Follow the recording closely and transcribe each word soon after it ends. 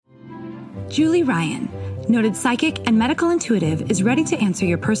Julie Ryan, noted psychic and medical intuitive, is ready to answer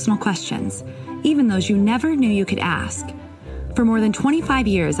your personal questions, even those you never knew you could ask. For more than 25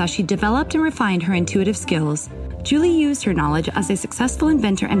 years, as she developed and refined her intuitive skills, Julie used her knowledge as a successful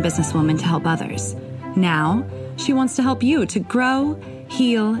inventor and businesswoman to help others. Now, she wants to help you to grow,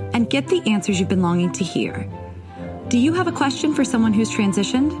 heal, and get the answers you've been longing to hear. Do you have a question for someone who's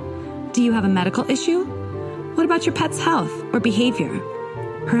transitioned? Do you have a medical issue? What about your pet's health or behavior?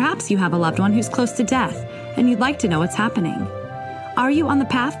 Perhaps you have a loved one who's close to death and you'd like to know what's happening. Are you on the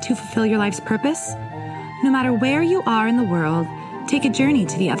path to fulfill your life's purpose? No matter where you are in the world, take a journey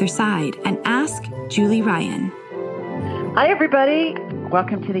to the other side and ask Julie Ryan. Hi, everybody.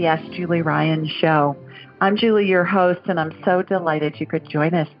 Welcome to the Ask Julie Ryan show. I'm Julie, your host, and I'm so delighted you could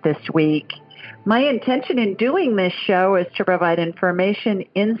join us this week. My intention in doing this show is to provide information,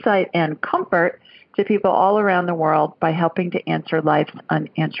 insight, and comfort to people all around the world by helping to answer life's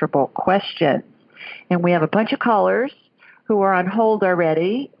unanswerable questions. And we have a bunch of callers who are on hold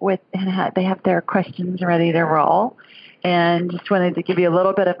already and they have their questions ready to roll. And just wanted to give you a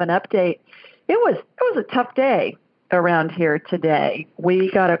little bit of an update. It was a tough day around here today. We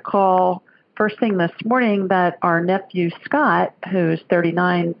got a call first thing this morning that our nephew Scott, who's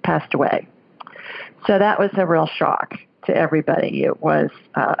 39, passed away. So that was a real shock to everybody. It was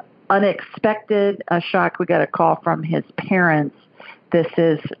unexpected, a shock. We got a call from his parents. This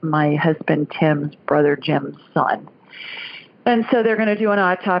is my husband Tim's brother Jim's son. And so they're going to do an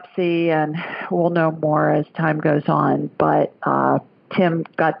autopsy, and we'll know more as time goes on. But Tim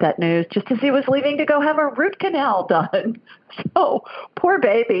got that news just as he was leaving to go have a root canal done. So poor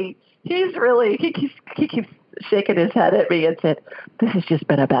baby. He keeps shaking his head at me and said, "This has just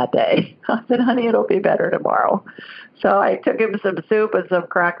been a bad day." I said, "Honey, it'll be better tomorrow." So I took him some soup and some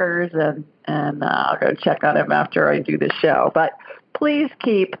crackers, and I'll go check on him after I do the show. But please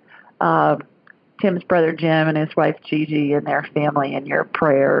keep Tim's brother Jim and his wife Gigi and their family in your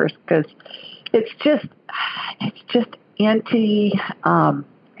prayers, because it's just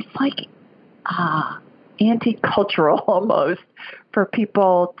anti-cultural almost for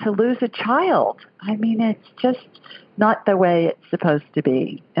people to lose a child. I mean, it's just not the way it's supposed to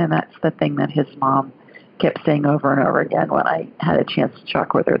be. And that's the thing that his mom kept saying over and over again when I had a chance to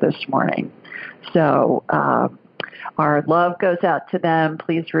talk with her this morning. So our love goes out to them.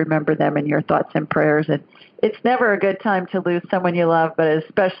 Please remember them in your thoughts and prayers. And it's never a good time to lose someone you love, but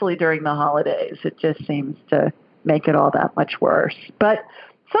especially during the holidays, it just seems to make it all that much worse. But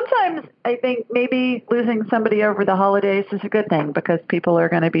sometimes I think maybe losing somebody over the holidays is a good thing, because people are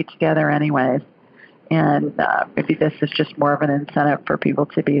going to be together anyways. And maybe this is just more of an incentive for people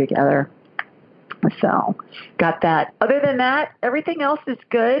to be together. So got that. Other than that, everything else is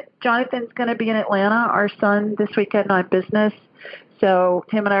good. Jonathan's going to be in Atlanta, our son, this weekend on business. So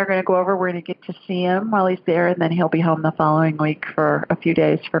Tim and I are going to go over. We're going to get to see him while he's there, and then he'll be home the following week for a few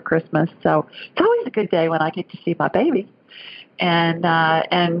days for Christmas. So it's always a good day when I get to see my baby. And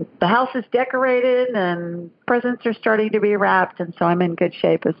the house is decorated and presents are starting to be wrapped, and so I'm in good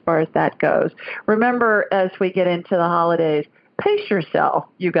shape as far as that goes. Remember, as we get into the holidays, pace yourself,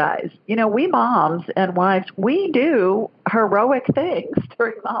 you guys. You know, we moms and wives, we do heroic things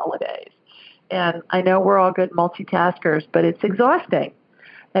during the holidays. And I know we're all good multitaskers, but it's exhausting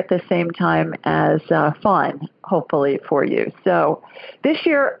at the same time as fun, hopefully, for you. So this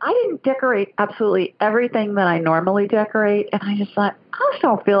year, I didn't decorate absolutely everything that I normally decorate, and I just thought, I just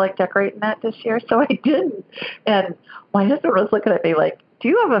don't feel like decorating that this year, so I didn't. And my husband was looking at me like, "Do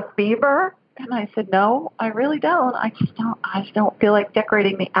you have a fever?" And I said, "No, I really don't. I just don't feel like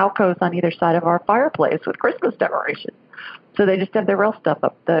decorating the alcoves on either side of our fireplace with Christmas decorations." So they just have the real stuff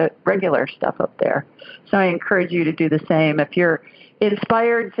up, the regular stuff up there. So I encourage you to do the same. If you're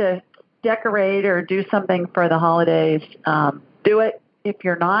inspired to decorate or do something for the holidays, do it. If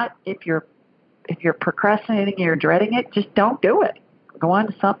you're not, if you're procrastinating, you're dreading it, just don't do it. Go on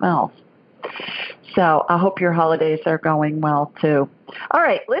to something else. So I hope your holidays are going well too. All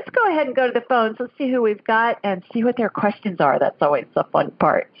right, let's go ahead and go to the phones. Let's see who we've got and see what their questions are. That's always the fun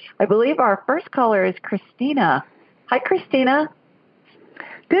part. I believe our first caller is Christina. Hi, Christina.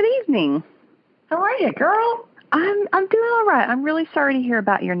 Good evening. How are you, girl? I'm doing all right. I'm really sorry to hear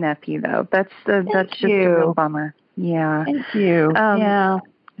about your nephew, though. That's just a real bummer. Yeah. Thank you. Yeah.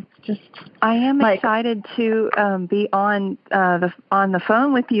 It's just I am excited to be on the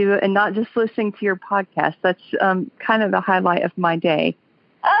phone with you and not just listening to your podcast. That's kind of the highlight of my day.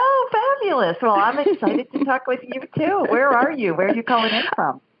 Oh, fabulous! Well, I'm excited to talk with you too. Where are you? Where are you calling in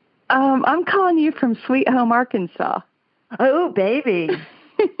from? I'm calling you from Sweet Home, Arkansas. Oh, baby.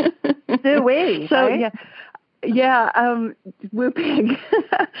 Do we? So right? yeah. Yeah, whooping.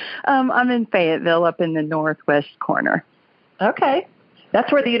 I'm in Fayetteville, up in the northwest corner. Okay.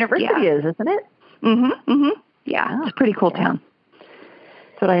 That's where the university is, isn't it? Mm-hmm. Mm-hmm. Yeah, it's a pretty cool town.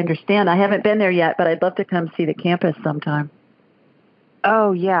 That's what I understand. I haven't been there yet, but I'd love to come see the campus sometime.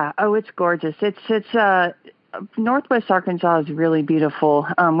 Oh, yeah. Oh, it's gorgeous. It's Northwest Arkansas is really beautiful.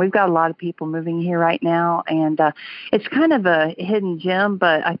 We've got a lot of people moving here right now, and it's kind of a hidden gem,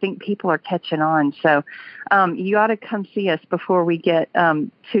 but I think people are catching on. So you ought to come see us before we get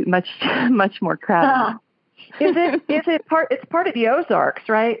too much more crowded. It's part of the Ozarks,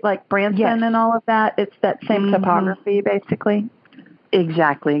 right? Like Branson and all of that. It's that same topography, basically.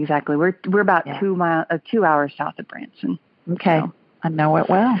 Exactly. We're about 2 hours south of Branson. Okay, so. I know it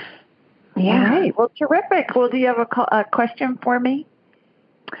well. Yeah. All right. Well, terrific. Well, do you have a question for me?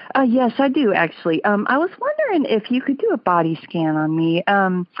 Yes, I do, actually. I was wondering if you could do a body scan on me.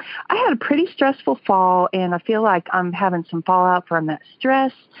 I had a pretty stressful fall, and I feel like I'm having some fallout from that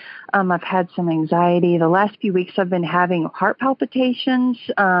stress. I've had some anxiety. The last few weeks I've been having heart palpitations.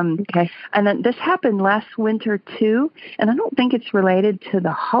 Okay. And then this happened last winter, too, and I don't think it's related to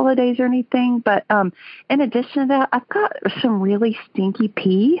the holidays or anything, but in addition to that, I've got some really stinky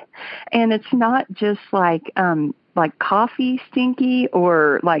pee, and it's not just like coffee stinky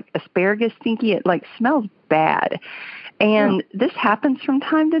or like asparagus stinky. It like smells bad. And this happens from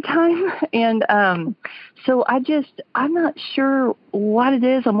time to time. And so I'm not sure what it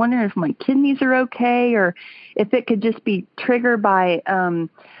is. I'm wondering if my kidneys are okay or if it could just be triggered by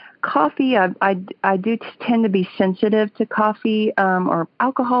coffee. I do tend to be sensitive to coffee or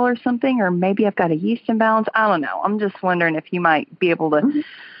alcohol or something, or maybe I've got a yeast imbalance. I don't know. I'm just wondering if you might be able to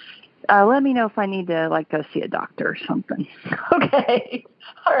let me know if I need to go see a doctor or something. Okay.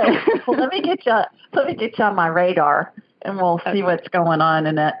 All right. Well, let me get you on my radar, and we'll see what's going on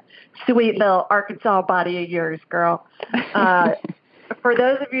in that sweet little Arkansas body of yours, girl. For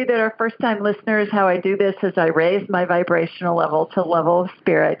those of you that are first-time listeners, how I do this is I raise my vibrational level to level of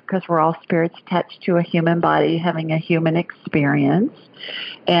spirit, because we're all spirits attached to a human body having a human experience.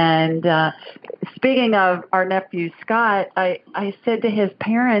 And speaking of our nephew, Scott, I said to his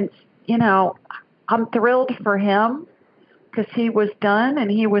parents, I'm thrilled for him because he was done and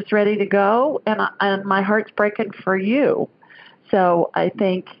he was ready to go, and my heart's breaking for you. So I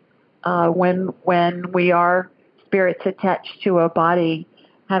think when we are spirits attached to a body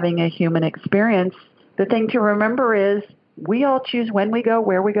having a human experience, the thing to remember is we all choose when we go,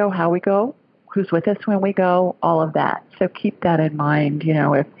 where we go, how we go, who's with us when we go, all of that. So keep that in mind,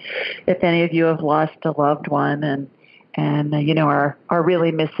 if any of you have lost a loved one and are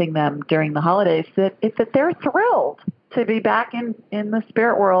really missing them during the holidays, that they're thrilled to be back in the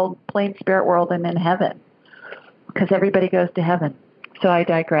spirit world, plain spirit world, and in heaven, because everybody goes to heaven. So I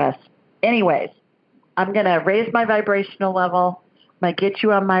digress. Anyways, I'm going to raise my vibrational level. I'm going to get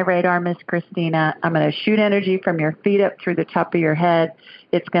you on my radar, Miss Christina. I'm going to shoot energy from your feet up through the top of your head.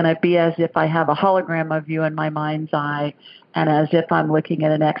 It's going to be as if I have a hologram of you in my mind's eye, and as if I'm looking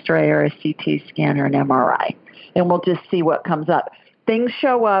at an X-ray or a CT scan or an MRI. And we'll just see what comes up. Things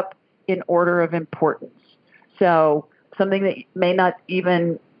show up in order of importance. So something that you may not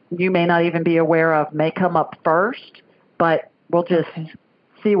even be aware of may come up first, but we'll just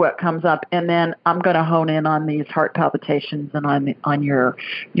see what comes up. And then I'm going to hone in on these heart palpitations and on your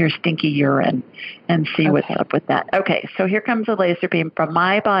stinky urine and see what's up with that. Okay, so here comes a laser beam from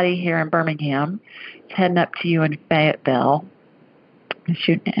my body here in Birmingham. It's heading up to you in Fayetteville.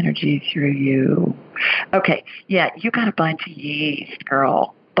 Shooting energy through you. Okay, yeah, you got a bunch of yeast,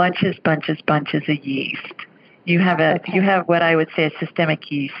 girl. Bunches of yeast. You have what I would say a systemic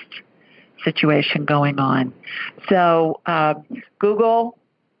yeast situation going on. So Google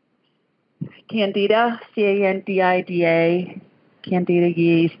Candida, Candida, Candida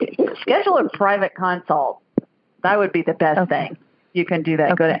yeast. Schedule a private consult. That would be the best thing. You can do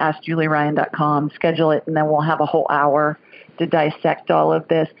that. Go to AskJulieRyan.com, schedule it, and then we'll have a whole hour to dissect all of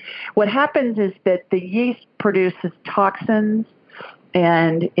this. What happens is that the yeast produces toxins,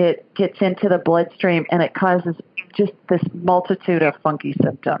 and it gets into the bloodstream, and it causes just this multitude of funky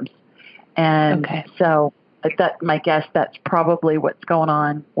symptoms. And so my guess, that's probably what's going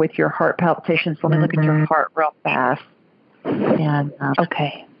on with your heart palpitations. Let me look at your heart real fast and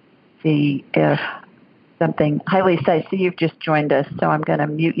see if something. Hi, Lisa. I see you've just joined us, so I'm going to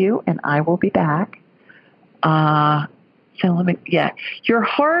mute you, and I will be back. Your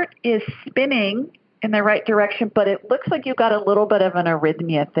heart is spinning in the right direction, but it looks like you've got a little bit of an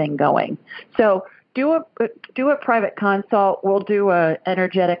arrhythmia thing going. So do a private consult. We'll do a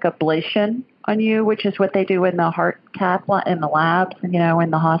energetic ablation on you, which is what they do in the heart cath in the labs, in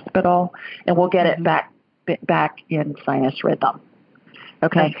the hospital, and we'll get it back in sinus rhythm.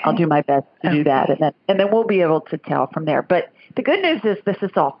 Okay, I'll do my best to do that, and then we'll be able to tell from there. But the good news is this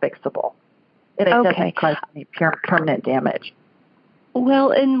is all fixable, and it doesn't cause any permanent damage.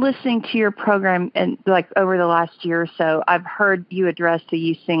 Well, in listening to your program and like over the last year or so, I've heard you address the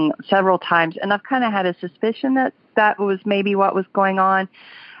yeast thing several times, and I've kind of had a suspicion that was maybe what was going on.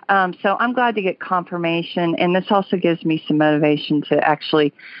 So I'm glad to get confirmation, and this also gives me some motivation to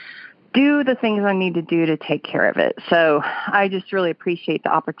actually do the things I need to do to take care of it. So I just really appreciate the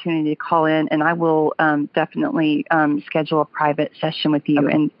opportunity to call in, and I will definitely schedule a private session with you.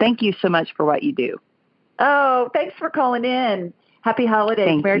 Okay. And thank you so much for what you do. Oh, thanks for calling in. Happy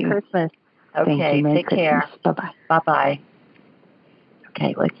holidays. Merry Christmas. Okay, take care. Bye-bye. Bye-bye.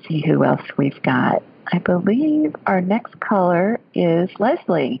 Okay, let's see who else we've got. I believe our next caller is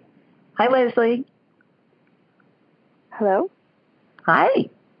Leslie. Hi, Leslie. Hello. Hi.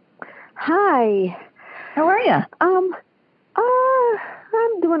 Hi. How are you? I'm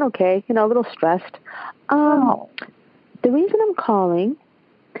doing okay. A little stressed. The reason I'm calling,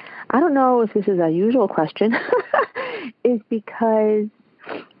 I don't know if this is a usual question, is because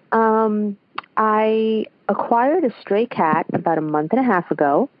I acquired a stray cat about a month and a half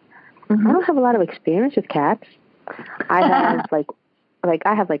ago. Mm-hmm. I don't have a lot of experience with cats. I have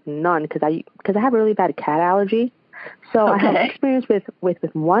I have none because I have a really bad cat allergy. So I have experience with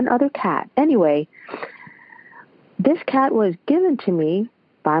one other cat. Anyway, this cat was given to me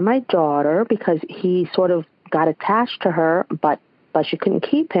by my daughter because he sort of got attached to her, but she couldn't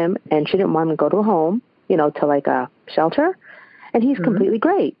keep him, and she didn't want him to go to a home, to like a shelter. And he's completely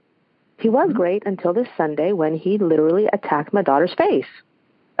great. He was great until this Sunday when he literally attacked my daughter's face.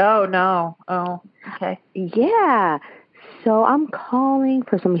 Oh, no. Oh, okay. Yeah. So I'm calling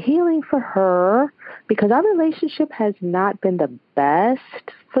for some healing for her because our relationship has not been the best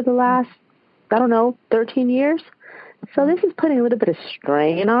for the last, 13 years. So this is putting a little bit of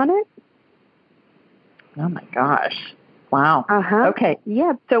strain on it. Oh, my gosh. Wow. Uh-huh. Okay.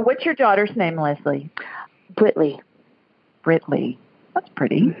 Yeah. So what's your daughter's name, Leslie? Britley. Britley. That's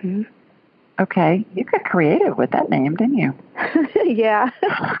pretty. Mm-hmm. Okay. You got creative with that name, didn't you? Yeah.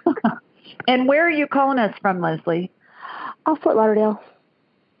 And where are you calling us from, Leslie? Fort Lauderdale.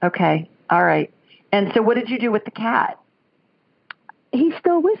 Okay. All right. And so what did you do with the cat? He's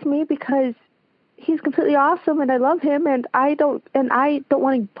still with me because he's completely awesome and I love him and I don't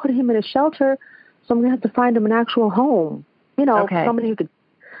want to put him in a shelter, so I'm going to have to find him an actual home. Somebody who could.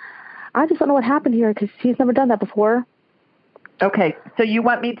 I just don't know what happened here because he's never done that before. Okay. So you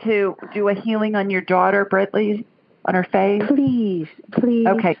want me to do a healing on your daughter, Britley, on her face? Please.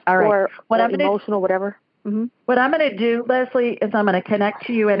 Okay. All right. Or emotional, whatever. Mm-hmm. What I'm going to do, Leslie, is I'm going to connect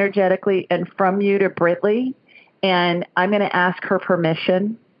to you energetically and from you to Britley, and I'm going to ask her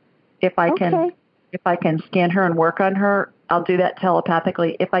permission if I can scan her and work on her. I'll do that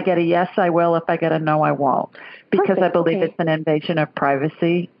telepathically. If I get a yes, I will. If I get a no, I won't, because I believe it's an invasion of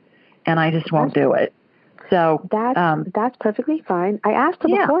privacy, and I just won't do it. So that's perfectly fine. I asked her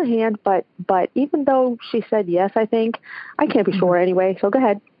beforehand, but even though she said yes, I think I can't be sure anyway. So go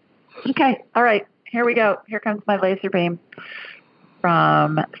ahead. Okay. All right. Here we go. Here comes my laser beam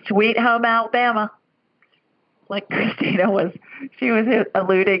from Sweet Home, Alabama. Like Christina was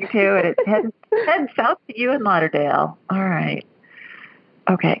alluding to, and it's heading south to you in Lauderdale. All right.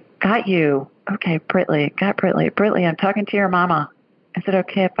 Okay. Got you. Okay, Britley. Got Britley. Britley, I'm talking to your mama. Is it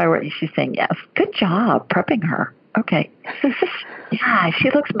okay if I were? She's saying yes. Good job prepping her. Okay. Yeah,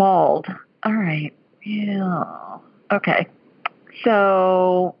 she looks mauled. All right. Yeah. Okay.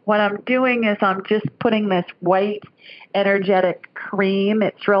 So what I'm doing is I'm just putting this white energetic cream.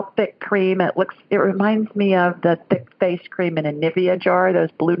 It's real thick cream. It reminds me of the thick face cream in a Nivea jar,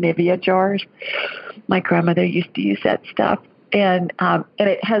 those blue Nivea jars. My grandmother used to use that stuff. And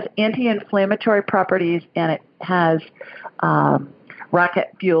it has anti-inflammatory properties, and it has rocket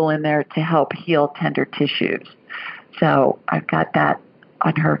fuel in there to help heal tender tissues. So I've got that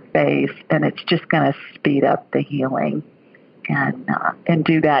on her face, and it's just going to speed up the healing and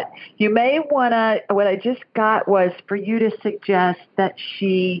do that. You may want to, what I just got was for you to suggest that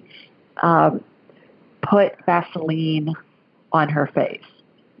she put Vaseline on her face.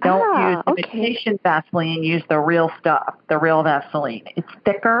 Don't use imitation Vaseline. Use the real stuff, the real Vaseline. It's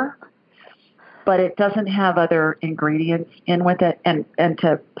thicker, but it doesn't have other ingredients in with it. And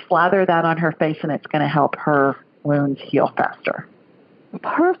to slather that on her face, and it's going to help her wounds heal faster.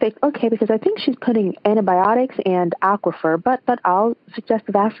 Perfect. Okay, because I think she's putting antibiotics and Aquifer, but I'll suggest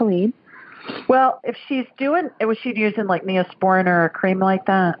Vaseline. Well, if she's was she using like Neosporin or a cream like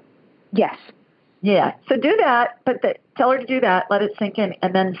that? Yes. Yeah. So do that, but tell her to do that, let it sink in,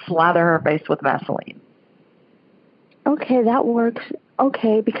 and then slather her face with Vaseline. Okay, that works.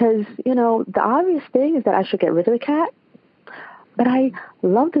 okay, because, the obvious thing is that I should get rid of the cat. But I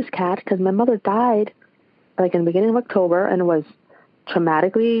love this cat because my mother died like in the beginning of October, and it was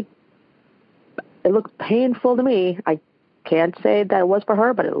it looked painful to me. I can't say that it was for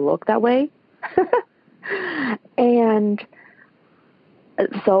her, but it looked that way. And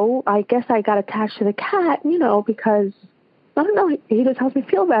so I guess I got attached to the cat, because, I don't know, he just helps me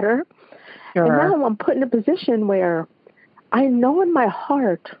feel better. Sure. And now I'm put in a position where I know in my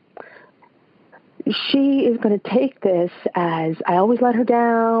heart she is going to take this as I always let her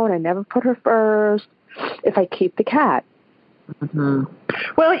down, I never put her first, if I keep the cat. Mm-hmm.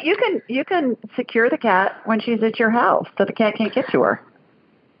 Well, you can secure the cat when she's at your house so the cat can't get to her.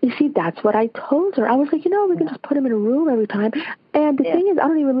 You see, that's what I told her. I was like, we can just put him in a room every time. And the thing is, I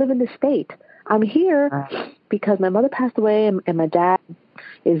don't even live in the state. I'm here because my mother passed away and my dad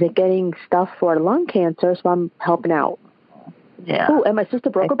is getting stuff for lung cancer, so I'm helping out. Yeah. Oh, and my sister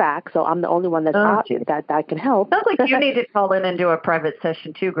broke her back, so I'm the only one that can help. Sounds like you need to call in and do a private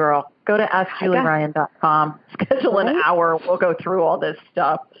session too, girl. Go to AskJulieRyan.com. Schedule an hour. We'll go through all this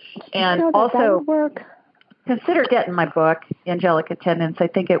stuff. And also, consider getting my book, Angelic Attendants. I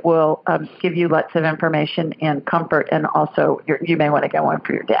think it will give you lots of information and comfort, and also you may want to get one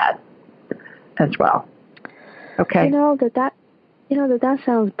for your dad as well. Okay. That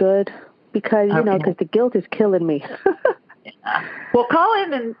sounds good because, because the guilt is killing me. Yeah. Well, call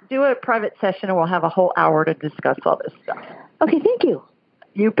in and do a private session, and we'll have a whole hour to discuss all this stuff. Okay, thank you.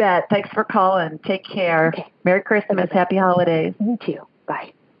 You bet. Thanks for calling. Take care. Okay. Merry Christmas. Okay. Happy holidays. You too.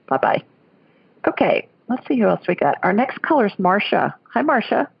 Bye. Bye-bye. Okay, let's see who else we got. Our next caller is Marcia. Hi,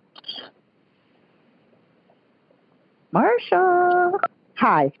 Marcia. Marcia.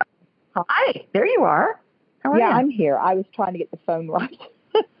 Hi. Hi. There you are. How are you? Yeah, I'm here. I was trying to get the phone right.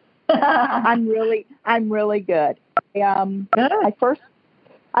 I'm really good. Good. I first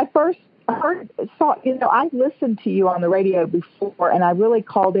saw, I listened to you on the radio before, and I really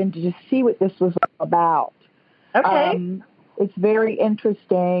called in to just see what this was all about. Okay. It's very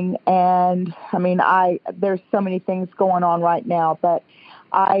interesting, and I mean, there's so many things going on right now, but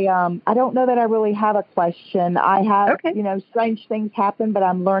I don't know that I really have a question. I have, strange things happen, but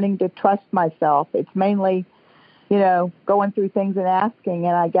I'm learning to trust myself. It's mainly, going through things and asking,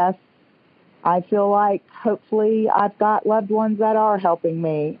 and I guess I feel like hopefully I've got loved ones that are helping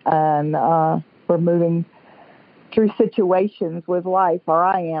me, and we're moving through situations with life, or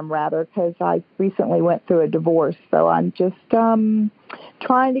I am rather, because I recently went through a divorce. So I'm just trying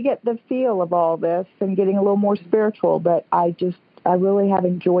to get the feel of all this and getting a little more spiritual, but I really have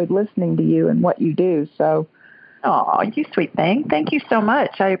enjoyed listening to you and what you do. So, oh, you sweet thing. Thank you so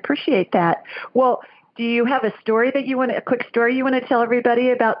much. I appreciate that. Well, do you have a quick story you want to tell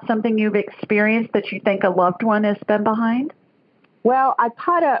everybody about something you've experienced that you think a loved one has been behind? Well, I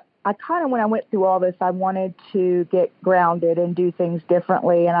kind of, when I went through all this, I wanted to get grounded and do things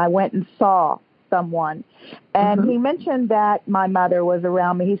differently. And I went and saw someone, and he mentioned that my mother was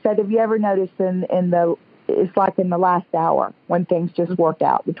around me. He said, have you ever noticed it's like in the last hour when things just work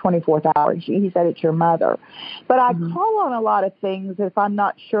out, the 24th hour. He said, it's your mother. But I call on a lot of things if I'm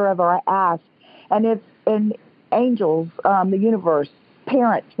not sure of or I ask. And angels, the universe,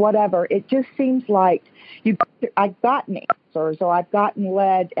 parents, whatever, it just seems like I've gotten answers or I've gotten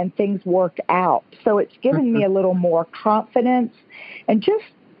led and things work out. So it's given me a little more confidence and just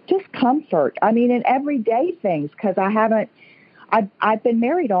comfort. I mean, in everyday things, because I've been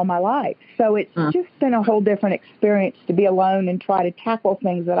married all my life. So it's just been a whole different experience to be alone and try to tackle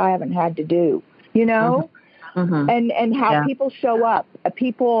things that I haven't had to do, and how people show up. I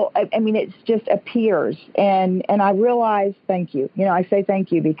mean, it just appears. And I realize, thank you. I say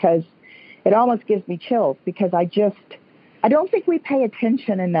thank you because it almost gives me chills because I don't think we pay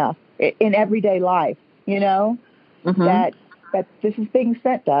attention enough in everyday life, that this is being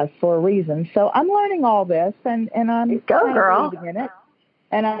sent to us for a reason. So I'm learning all this, and I'm believing in it.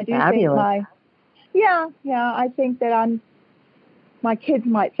 And I do think I think that my kids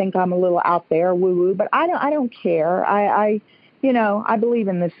might think I'm a little out there woo-woo, but I don't care. I believe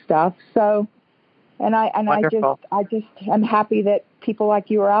in this stuff. So, and I'm happy that people like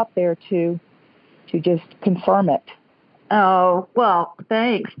you are out there to just confirm it. Oh, well,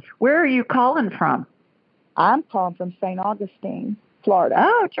 thanks. Where are you calling from? I'm calling from St. Augustine, Florida.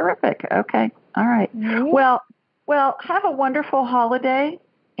 Oh, terrific. Okay. All right. Mm-hmm. Well, have a wonderful holiday,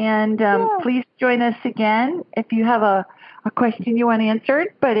 and please join us again if you have a question you want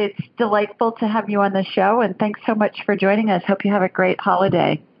answered. But it's delightful to have you on the show, and thanks so much for joining us. Hope you have a great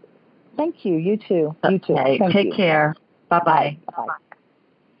holiday. Thank you. You too. Okay. Take care. Bye-bye.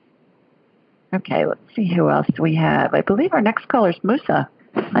 Bye. Okay, let's see who else we have. I believe our next caller is Musa.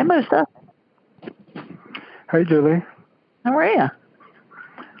 Hi, Musa. Hi, Julie. How are you?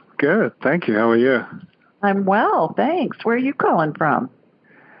 Good, thank you. How are you? I'm well, thanks. Where are you calling from?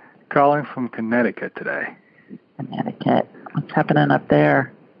 Calling from Connecticut today. Connecticut. What's happening up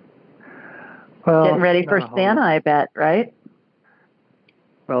there? Well, getting ready for Santa, I bet, right?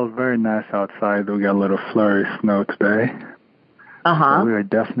 Well, very nice outside. We got a little flurry of snow today. Uh-huh. So we are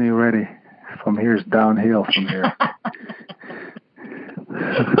definitely ready. From here, it's downhill from here.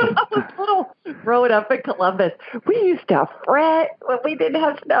 Growing up in Columbus, we used to fret when we didn't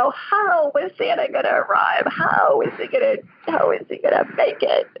have snow. How was Santa going to arrive? How is he going to make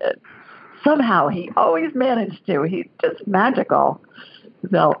it? And somehow he always managed to. He's just magical.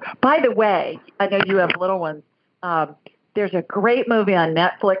 So, by the way, I know you have little ones. There's a great movie on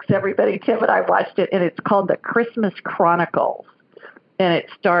Netflix, everybody. Tim and I watched it, and it's called The Christmas Chronicles. And it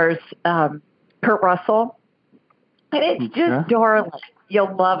stars Kurt Russell. And it's just darling.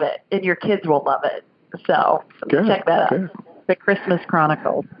 You'll love it, and your kids will love it. So check that out. The Christmas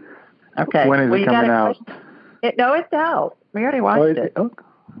Chronicles. Okay. When is it coming out? No, it's out. We already watched it.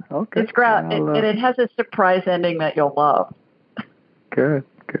 Okay. It's great. And it has a surprise ending that you'll love. Good.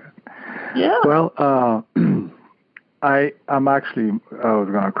 Yeah. Well, I was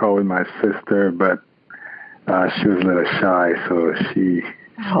going to call with my sister, but she was a little shy, so she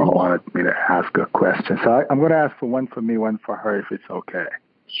wanted me to ask a question. So I'm going to ask for one for me, one for her, if it's okay.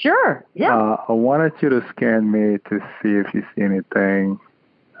 Sure, yeah. I wanted you to scan me to see if you see anything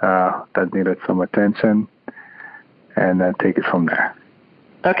that needed some attention, and then take it from there.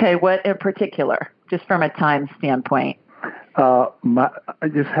 Okay, what in particular, just from a time standpoint? I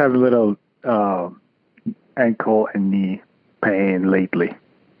just have a little ankle and knee pain lately.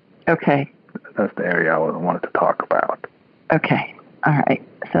 Okay. That's the area I wanted to talk about. Okay. All right.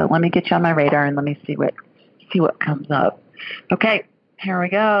 So let me get you on my radar and let me see what comes up. Okay. Here we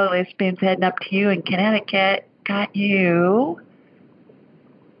go. Laser beam's heading up to you in Connecticut. Got you.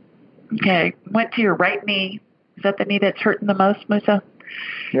 Okay. Went to your right knee. Is that the knee that's hurting the most, Musa?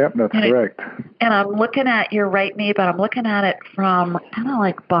 Yep, that's correct. And I'm looking at your right knee, but I'm looking at it from kind of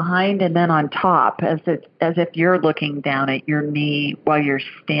like behind and then on top, as if you're looking down at your knee while you're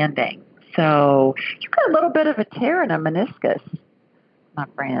standing. So you got a little bit of a tear in a meniscus, my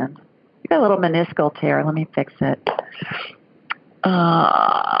friend. You got a little meniscal tear. Let me fix it.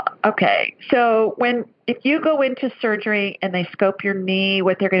 Okay. So if you go into surgery and they scope your knee,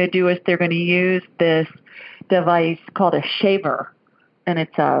 what they're going to do is they're going to use this device called a shaver. And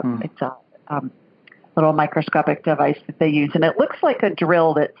it's a little microscopic device that they use, and it looks like a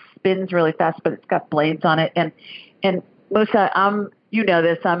drill that spins really fast, but it's got blades on it. And Musa, you know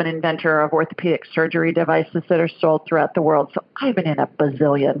this, I'm an inventor of orthopedic surgery devices that are sold throughout the world. So I've been in a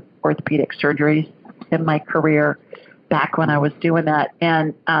bazillion orthopedic surgeries in my career back when I was doing that,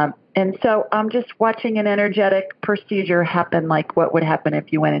 and so I'm just watching an energetic procedure happen, like what would happen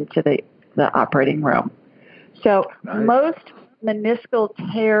if you went into the operating room. So most meniscal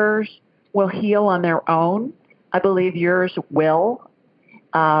tears will heal on their own. I believe yours will.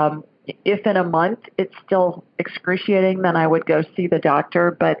 If in a month it's still excruciating, then I would go see the doctor.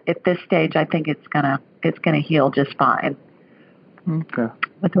 But at this stage, I think it's gonna heal just fine. Okay.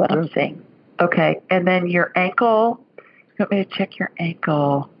 With what I'm seeing. Okay, and then your ankle. You want me to check your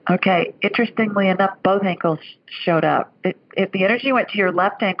ankle? Okay. Interestingly enough, both ankles showed up. If the energy went to your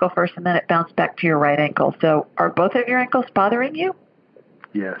left ankle first, and then it bounced back to your right ankle. So, are both of your ankles bothering you?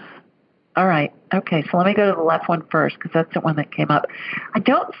 Yes. All right. Okay. So let me go to the left one first, because that's the one that came up. I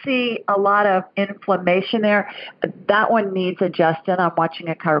don't see a lot of inflammation there. That one needs adjusting. I'm watching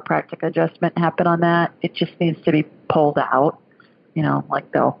a chiropractic adjustment happen on that. It just needs to be pulled out. You know,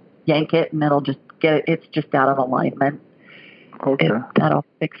 like they'll yank it and it'll just get it. It's just out of alignment. Okay. That'll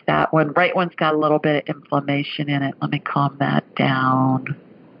fix that one. Right one's got a little bit of inflammation in it. Let me calm that down.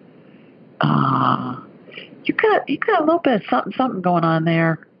 You got a little bit of something going on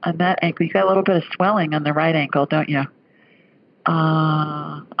there on that ankle. You got a little bit of swelling on the right ankle, don't you?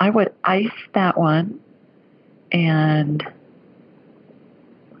 I would ice that one, and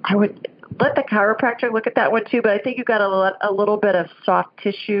I would let the chiropractor look at that one too. But I think you got a little bit of soft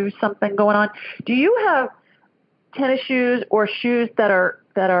tissue, something going on. Do you have tennis shoes or shoes that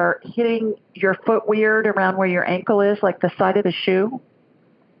are hitting your foot weird around where your ankle is, like the side of the shoe?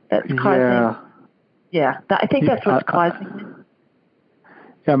 That's causing. Yeah, I think that's what's causing it.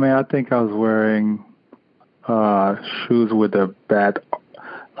 Yeah, I mean, I think I was wearing shoes with a bad,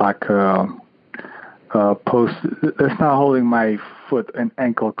 post. It's not holding my foot and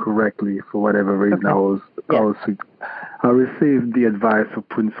ankle correctly for whatever reason. Okay. I received the advice of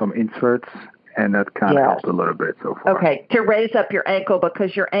putting some inserts and that kind of helped a little bit so far. Okay, to raise up your ankle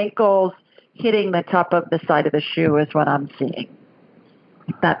because your ankle's hitting the top of the side of the shoe is what I'm seeing.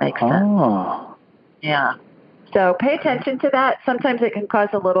 If that makes sense. Oh. Yeah. So pay attention to that. Sometimes it can cause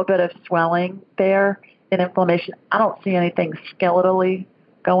a little bit of swelling there and inflammation. I don't see anything skeletally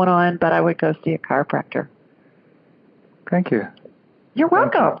going on, but I would go see a chiropractor. Thank you. You're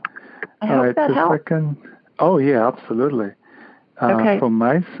welcome. I hope that helps. Oh, yeah, absolutely. Okay. For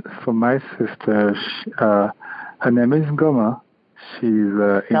my sister, her name is Goma. She's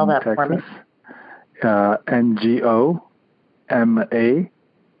in Texas. Ngoma,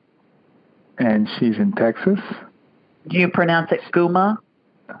 and she's in Texas. Do you pronounce it Guma?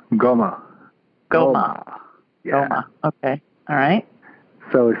 Goma. Yeah. Goma. Okay. All right.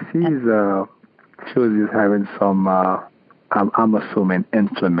 So she was just having some, I'm assuming,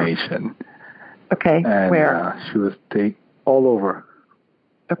 inflammation. Okay. And, where? She was all over.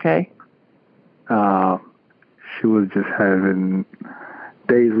 Okay. She was just having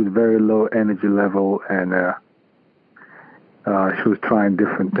days with very low energy level, and she was trying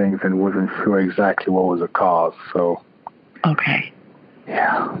different things and wasn't sure exactly what was the cause. So. Okay.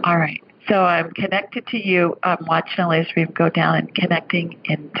 Yeah. All right. So I'm connected to you. I'm watching a laser beam go down and connecting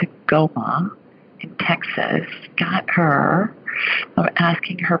into Goma in Texas. Got her. I'm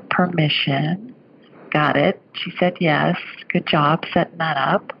asking her permission. Got it. She said yes. Good job setting that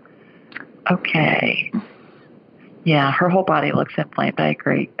up. Okay. Yeah, her whole body looks inflamed. I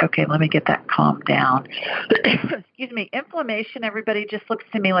agree. Okay, let me get that calmed down. Excuse me. Inflammation, everybody, just looks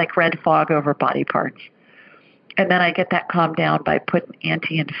to me like red fog over body parts. And then I get that calmed down by putting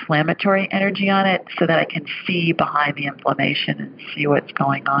anti-inflammatory energy on it so that I can see behind the inflammation and see what's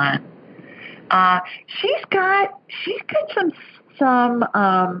going on. She's got some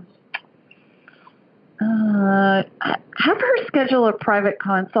have her schedule a private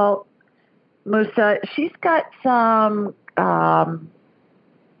consult, Musa. She's got some viral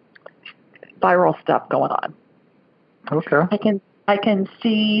stuff going on. Okay. I can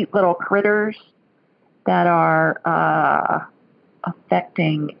see little critters that are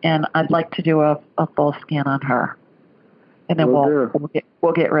affecting, and I'd like to do a full scan on her, and then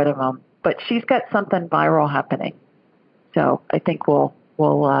we'll get rid of them. But she's got something viral happening, so I think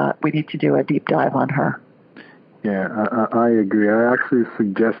we need to do a deep dive on her. Yeah, I agree. I actually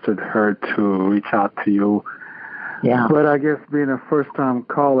suggested her to reach out to you. Yeah. But I guess being a first-time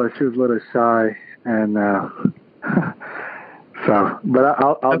caller, she was a little shy, and but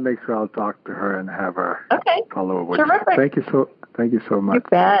I'll make sure I'll talk to her and have her follow up with you. Thank you so much. You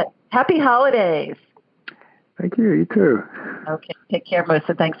bet. Happy holidays. Thank you. You too. Okay. Take care,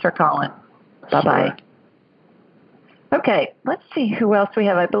 Musa. Thanks for calling. Bye-bye. Sure. Okay. Let's see who else we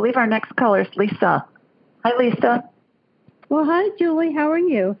have. I believe our next caller is Lisa. Hi, Lisa. Well, hi, Julie. How are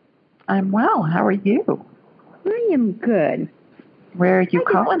you? I'm well. How are you? I am good. Where are you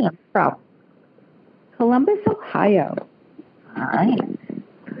calling in from? Columbus, Ohio. All right.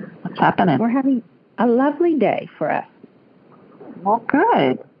 What's happening? We're having a lovely day for us. Well,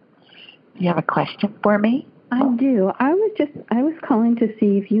 good. Do you have a question for me? I do. I was calling to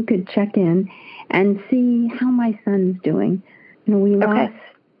see if you could check in and see how my son's doing. You know, we lost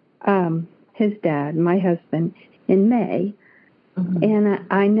his dad, my husband, in May. Mm-hmm. And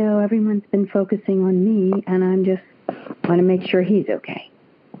I know everyone's been focusing on me, and I'm just want to make sure he's okay.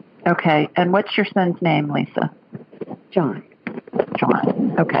 Okay. And what's your son's name, Lisa? John.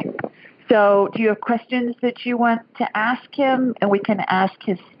 Okay. So do you have questions that you want to ask him, and we can ask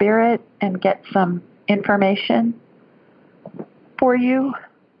his spirit and get some information for you?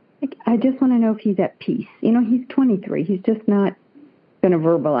 I just want to know if he's at peace. You know, he's 23. He's just not going to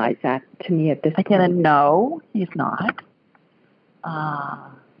verbalize that to me at this point. No, he's not.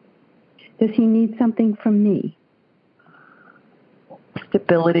 Does he need something from me?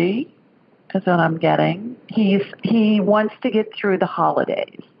 Stability is what I'm getting. He wants to get through the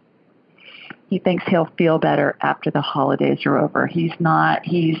holidays. He thinks he'll feel better after the holidays are over. He's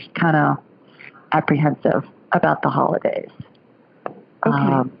kind of apprehensive about the holidays,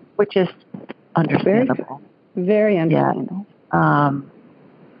 which is understandable. Very understandable. Yeah.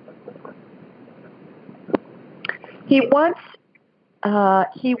 He wants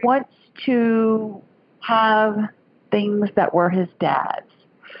to have things that were his dad's.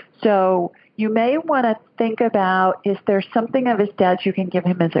 So you may want to think about, is there something of his dad's you can give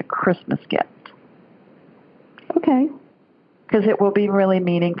him as a Christmas gift? Okay. Because it will be really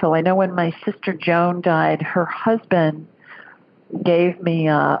meaningful. I know when my sister Joan died, her husband gave me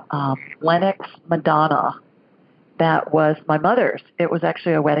a Lennox Madonna that was my mother's. It was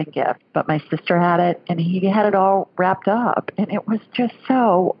actually a wedding gift, but my sister had it, and he had it all wrapped up, and it was just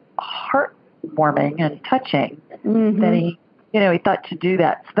so heartwarming and touching that he thought to do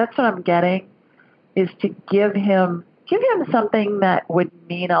that. So that's what I'm getting, is to give him something that would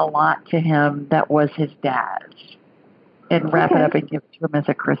mean a lot to him that was his dad's, and wrap it up and give it to him as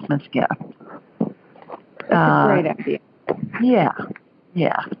a Christmas gift. That's a great idea.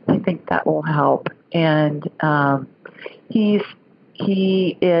 Yeah, I think that will help. And he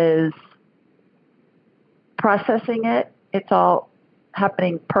is processing it. It's all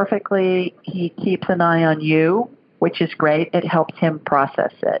happening perfectly. He keeps an eye on you, which is great. It helps him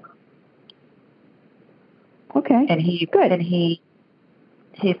process it. Okay. And he's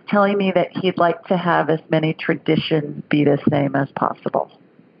telling me that he'd like to have as many traditions be the same as possible.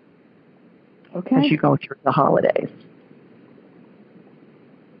 Okay. As you go through the holidays.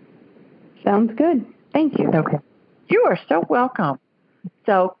 Sounds good. Thank you. Okay. You are so welcome.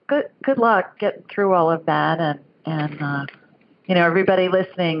 So good luck getting through all of that, and everybody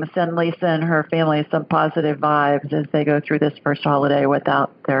listening, send Lisa and her family some positive vibes as they go through this first holiday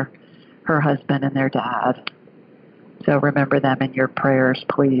without her husband and their dad. So remember them in your prayers,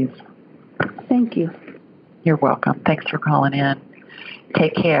 please. Thank you. You're welcome. Thanks for calling in.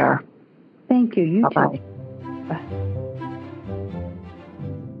 Take care. Thank you. You Bye-bye. too. Bye.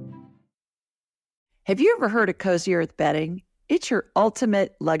 Have you ever heard of Cozy Earth bedding? It's your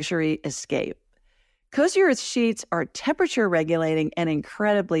ultimate luxury escape. Cozy Earth sheets are temperature regulating and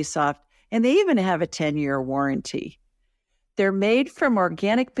incredibly soft, and they even have a 10-year warranty. They're made from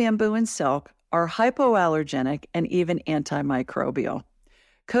organic bamboo and silk, are hypoallergenic, and even antimicrobial.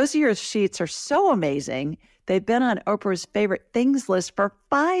 Cozy Earth sheets are so amazing, they've been on Oprah's favorite things list for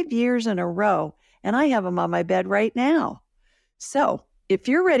 5 years in a row, and I have them on my bed right now. So, if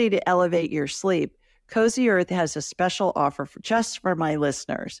you're ready to elevate your sleep, Cozy Earth has a special offer just for my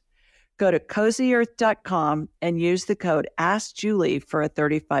listeners. Go to CozyEarth.com and use the code AskJulie for a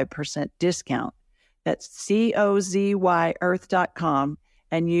 35% discount. That's COZY Earth.com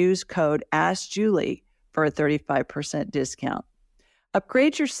and use code AskJulie for a 35% discount.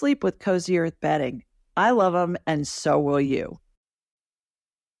 Upgrade your sleep with Cozy Earth bedding. I love them, and so will you.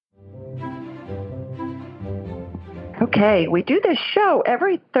 Okay, we do this show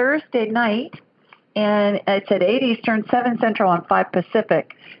every Thursday night, and it's at 8 Eastern, 7 Central, and 5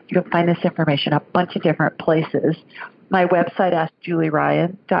 Pacific. You can find this information a bunch of different places. My website,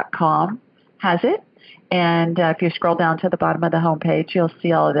 AskJulieRyan.com, has it. And if you scroll down to the bottom of the homepage, you'll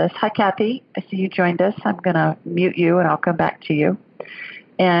see all of this. Hi, Kathy. I see you joined us. I'm going to mute you, and I'll come back to you.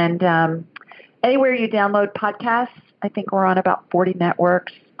 And anywhere you download podcasts, I think we're on about 40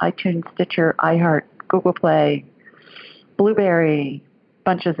 networks: iTunes, Stitcher, iHeart, Google Play, Blueberry,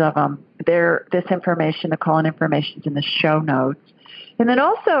 bunches of them. This information, the call-in information, is in the show notes. And then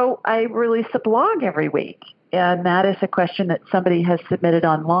also, I release a blog every week, and that is a question that somebody has submitted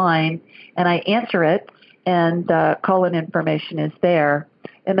online, and I answer it, and the call-in information is there.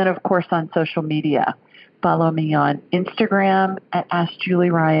 And then, of course, on social media. Follow me on Instagram at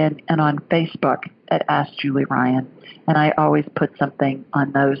AskJulieRyan and on Facebook at AskJulieRyan. And I always put something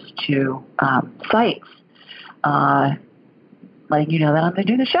on those two sites, letting you know that I'm going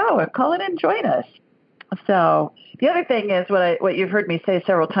to do the show and call in and join us. So the other thing is what you've heard me say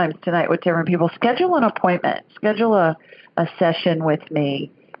several times tonight with different people: schedule an appointment, schedule a session with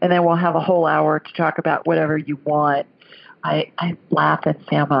me, and then we'll have a whole hour to talk about whatever you want. I laugh and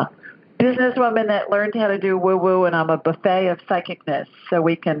say I'm a businesswoman that learned how to do woo-woo, and I'm a buffet of psychicness. So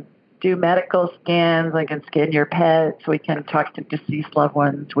we can do medical scans, I can scan your pets, we can talk to deceased loved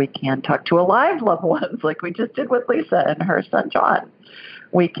ones, we can talk to alive loved ones like we just did with Lisa and her son John.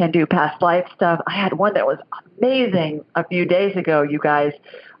 We can do past life stuff. I had one that was amazing a few days ago, you guys.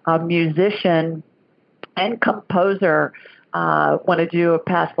 A musician and composer want to do a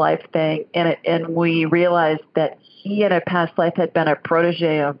past life thing, and we realized that he in a past life had been a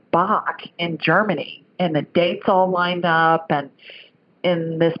protege of Bach in Germany, and the dates all lined up. And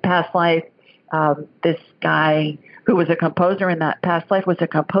in this past life, this guy who was a composer in that past life was a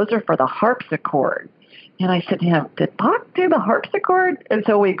composer for the harpsichord. And I said to him, did Bach do the harpsichord? And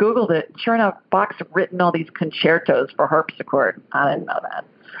so we Googled it. Sure enough, Bach's written all these concertos for harpsichord. I didn't know that.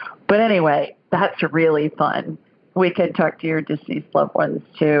 But anyway, that's really fun. We can talk to your deceased loved ones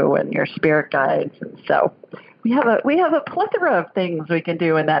too, and your spirit guides. And so we have a plethora of things we can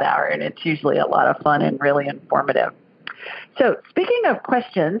do in that hour, and it's usually a lot of fun and really informative. So speaking of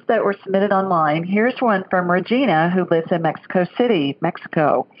questions that were submitted online, here's one from Regina, who lives in Mexico City,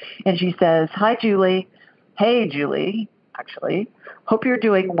 Mexico. And she says, hi, Julie. Hey, Julie, actually. Hope you're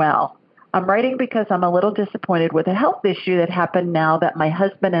doing well. I'm writing because I'm a little disappointed with a health issue that happened now that my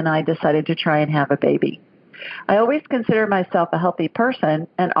husband and I decided to try and have a baby. I always consider myself a healthy person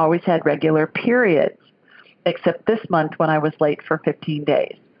and always had regular periods, except this month when I was late for 15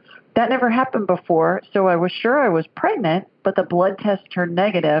 days. That never happened before, so I was sure I was pregnant, but the blood test turned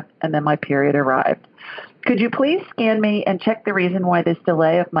negative, and then my period arrived. Could you please scan me and check the reason why this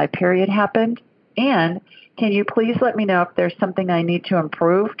delay of my period happened? And can you please let me know if there's something I need to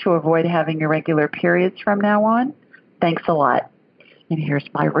improve to avoid having irregular periods from now on? Thanks a lot. And here's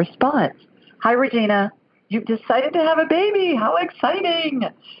my response. Hi, Regina. You've decided to have a baby. How exciting.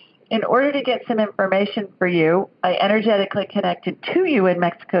 In order to get some information for you, I energetically connected to you in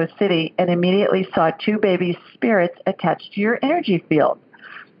Mexico City and immediately saw 2 baby spirits attached to your energy field.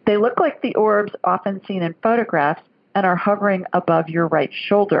 They look like the orbs often seen in photographs and are hovering above your right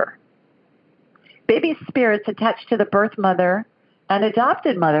shoulder. Baby spirits attached to the birth mother and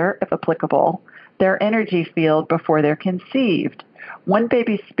adopted mother, if applicable, their energy field before they're conceived. One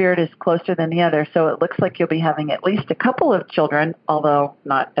baby spirit is closer than the other, so it looks like you'll be having at least a couple of children, although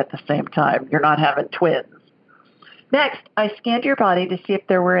not at the same time. You're not having twins. Next, I scanned your body to see if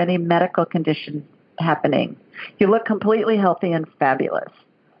there were any medical conditions happening. You look completely healthy and fabulous.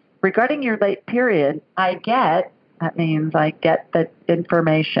 Regarding your late period, I get the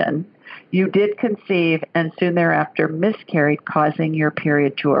information. You did conceive and soon thereafter miscarried, causing your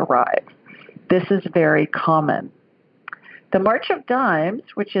period to arrive. This is very common. The March of Dimes,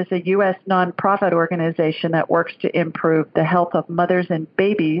 which is a U.S. nonprofit organization that works to improve the health of mothers and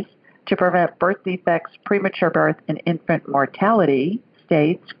babies to prevent birth defects, premature birth, and infant mortality,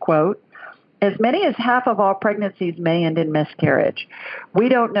 states, quote, as many as half of all pregnancies may end in miscarriage. We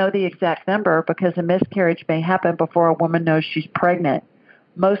don't know the exact number because a miscarriage may happen before a woman knows she's pregnant.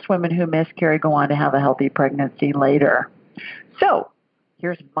 Most women who miscarry go on to have a healthy pregnancy later. So,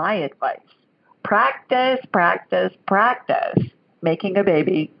 here's my advice. Practice, practice, practice making a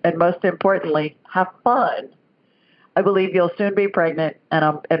baby, and most importantly, have fun. I believe you'll soon be pregnant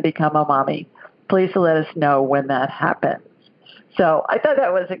and become a mommy. Please let us know when that happens. So I thought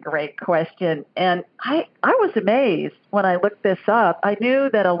that was a great question, and I was amazed when I looked this up. I knew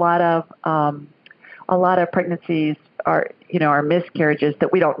that a lot of pregnancies are miscarriages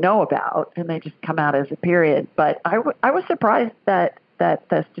that we don't know about, and they just come out as a period. But I was surprised that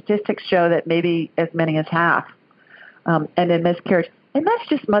the statistics show that maybe as many as half end in miscarriage, and that's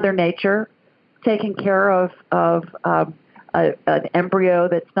just Mother Nature taking care of an embryo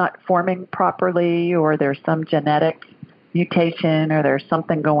that's not forming properly, or there's some genetic mutation, or there's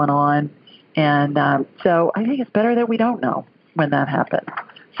something going on. And so I think it's better that we don't know when that happens.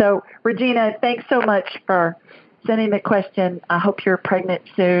 So, Regina, thanks so much for sending the question. I hope you're pregnant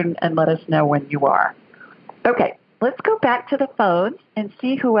soon, and let us know when you are. Okay, let's go back to the phones and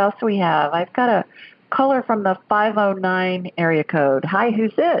see who else we have. I've got a caller from the 509 area code. Hi,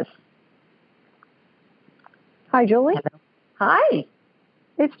 who's this? Hi, Julie. Hello. Hi.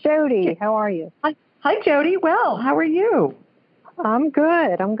 It's Jody. How are you? Hi, Jody. Well, how are you? I'm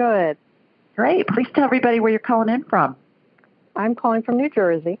good. Great. Please tell everybody where you're calling in from. I'm calling from New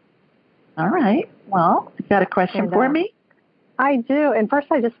Jersey. All right. Well, you got a question for me? I do. And first,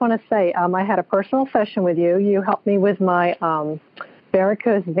 I just want to say I had a personal session with you. You helped me with my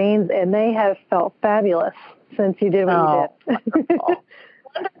varicose veins, and they have felt fabulous since you did what you did. Wonderful.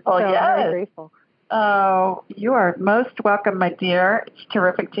 So Yes. I'm very grateful. Oh, you are most welcome, my dear. It's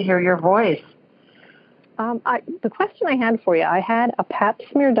terrific to hear your voice. The question I had for you, I had a pap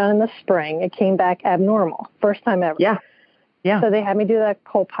smear done in the spring. It came back abnormal. First time ever. Yeah. So they had me do that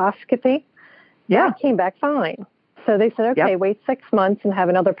colposcopy. Yeah. It came back fine. So they said, okay, wait 6 months and have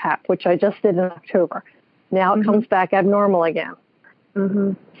another pap, which I just did in October. Now it comes back abnormal again.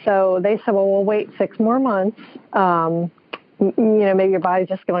 Mm-hmm. So they said, well, we'll wait 6 more months. Maybe your body's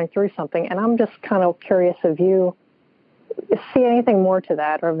just going through something. And I'm just kind of curious if you see anything more to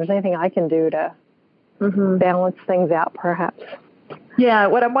that, or if there's anything I can do to balance things out, perhaps. Yeah,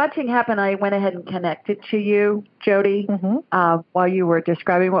 what I'm watching happen, I went ahead and connected to you, Jody, while you were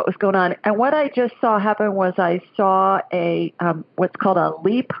describing what was going on. And what I just saw happen was I saw a what's called a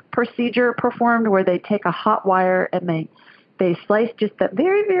LEAP procedure performed, where they take a hot wire and they slice just the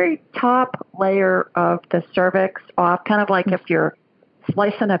very, very top layer of the cervix off, kind of like if you're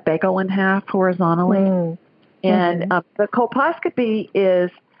slicing a bagel in half horizontally. And the colposcopy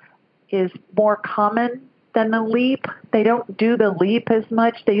is more common than the LEAP. They don't do the LEAP as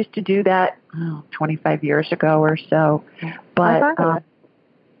much. They used to do that 25 years ago or so. But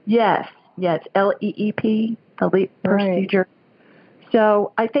yes, LEEP, the LEAP procedure.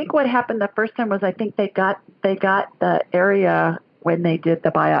 So I think what happened the first time was I think they got the area when they did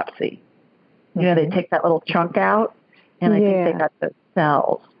the biopsy. They take that little chunk out, and I think they got the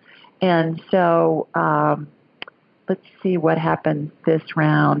cells. And so let's see what happened this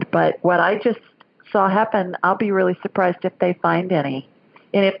round. But what I just saw happen, I'll be really surprised if they find any.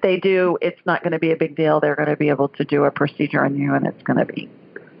 And if they do, it's not going to be a big deal. They're going to be able to do a procedure on you, and it's going to be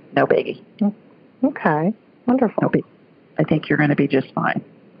no biggie. Okay. Wonderful. No biggie. I think you're going to be just fine.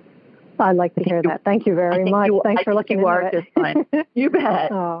 I'd like to hear that. Thank you very much. Thanks for looking into it. Just fine. You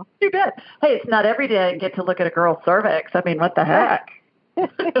bet. Oh. You bet. Hey, it's not every day I get to look at a girl's cervix. I mean, what the heck?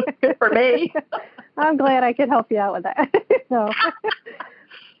 Good for me. I'm glad I could help you out with that. So,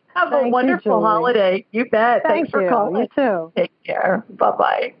 have a wonderful holiday. You bet. Thanks for calling. You too. Take care.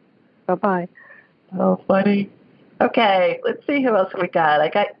 Bye-bye. Bye-bye. Oh, funny. Okay, let's see who else we got. I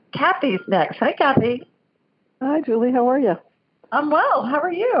got Kathy's next. Hi, Kathy. Hi, Julie. How are you? I'm well. How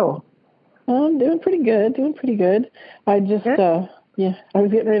are you? I'm doing pretty good. I just, I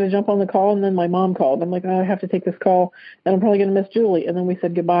was getting ready to jump on the call, and then my mom called. I'm like, I have to take this call, and I'm probably going to miss Julie. And then we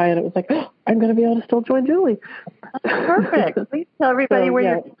said goodbye, and it was like, I'm going to be able to still join Julie. Perfect. Please tell everybody where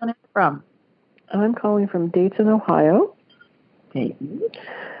you're calling from. I'm calling from Dayton, Ohio. Dayton.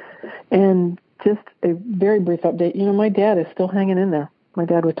 And just a very brief update. You know, my dad is still hanging in there. My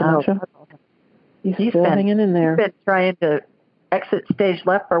dad with dementia. He's still hanging in there. He's been trying to exit stage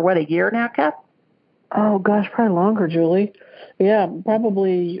left for, what, a year now, Kath? Oh, gosh, probably longer, Julie. Yeah,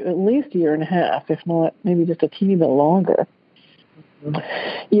 probably at least a year and a half, if not maybe just a teeny bit longer. Mm-hmm.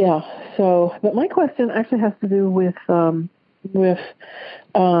 Yeah, so, but my question actually has to do with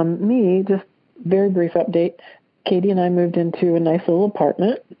me, just very brief update. Katie and I moved into a nice little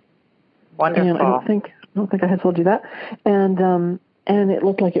apartment. Wonderful. And I don't think I had told you that. And it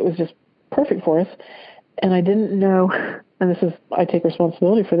looked like it was just perfect for us. And I didn't know, and I take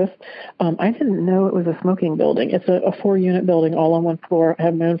responsibility for this, I didn't know it was a smoking building. It's a 4-unit building all on one floor. I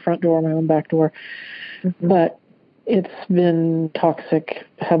have my own front door, my own back door. Mm-hmm. But it's been toxic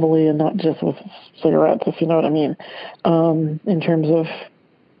heavily, and not just with cigarettes, if you know what I mean, in terms of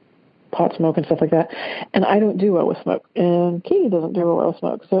pot smoke and stuff like that. And I don't do well with smoke, and Katie doesn't do well with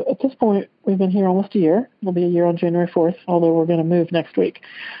smoke. So at this point, we've been here almost a year. It'll be a year on January 4th, although we're going to move next week.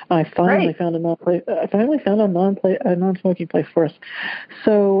 I finally found a non-smoking place for us.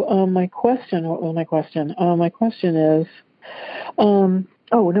 So what was my question? My question is, oh,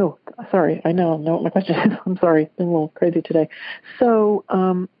 no, sorry. I know what my question is. I'm sorry. Been a little crazy today. So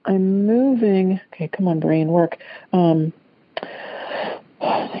I'm moving. Okay, come on, brain, work.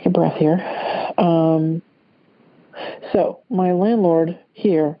 Take a breath here. So my landlord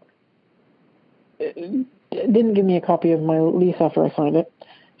here didn't give me a copy of my lease after I signed it.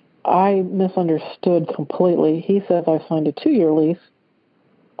 I misunderstood completely. He says I signed a 2-year lease.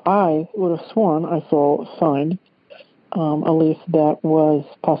 I would have sworn I signed a lease that was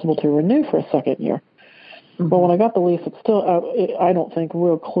possible to renew for a second year. Mm-hmm. Well, when I got the lease, it's still, I don't think,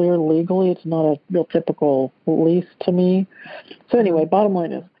 real clear legally. It's not a real typical lease to me. So anyway, bottom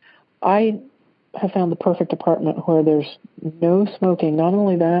line is, I have found the perfect apartment where there's no smoking. Not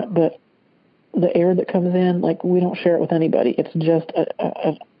only that, but the air that comes in, like, we don't share it with anybody. It's just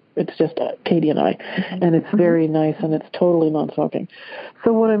Katie and I, and it's very nice, and it's totally non-smoking.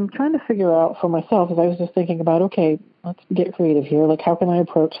 So what I'm trying to figure out for myself is, I was just thinking about, okay, let's get creative here. Like, how can I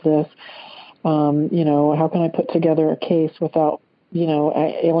approach this? How can I put together a case without,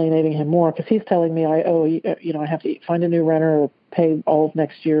 alienating him more? Because he's telling me I have to find a new renter or pay all of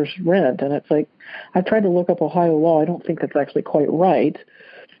next year's rent. And it's like, I've tried to look up Ohio law. I don't think that's actually quite right.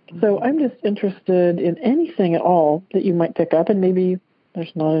 So I'm just interested in anything at all that you might pick up, and maybe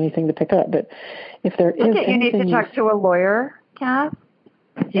there's not anything to pick up, but if there is anything... You need to talk to a lawyer, Kath.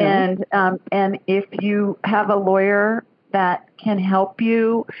 Yeah. And if you have a lawyer that can help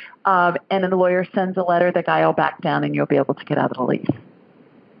you, and the lawyer sends a letter, the guy will back down and you'll be able to get out of the lease.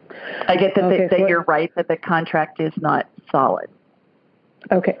 I get that you're right, that the contract is not solid.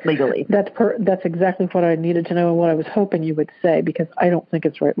 Okay. Legally. That's exactly what I needed to know, and what I was hoping you would say, because I don't think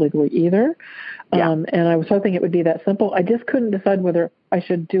it's right legally either. Yeah. And I was hoping it would be that simple. I just couldn't decide whether I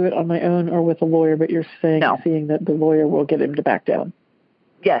should do it on my own or with a lawyer, but you're seeing that the lawyer will get him to back down.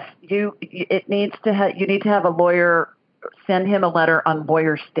 Yes. You need to have a lawyer send him a letter on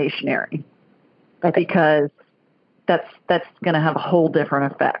lawyer stationery, because that's going to have a whole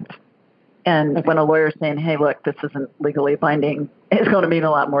different effect. And when a lawyer's saying, hey, look, this isn't legally binding, it's going to mean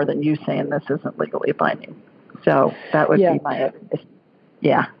a lot more than you saying this isn't legally binding. So that would be my advice.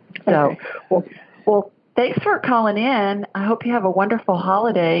 Yeah. So, well, thanks for calling in. I hope you have a wonderful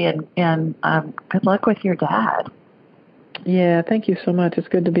holiday, and good luck with your dad. Yeah, thank you so much. It's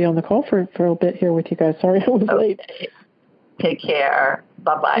good to be on the call for a bit here with you guys. Sorry I was late. Take care.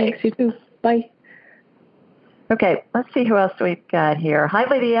 Bye-bye. Thanks, you too. Bye. Okay, let's see who else we've got here. Hi,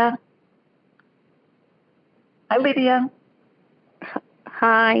 Lydia. Hi, Lydia.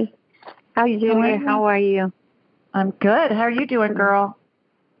 Hi. How you doing? How are you? I'm good. How are you doing, girl?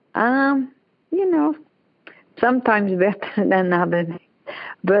 Sometimes better than others.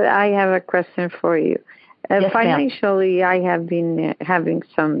 But I have a question for you. Yes, financially, I have been having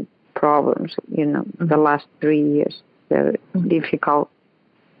some problems, the last 3 years. They're difficult.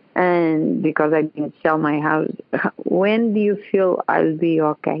 And because I didn't sell my house. When do you feel I'll be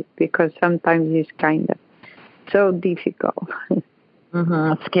okay? Because sometimes it's kind of so difficult.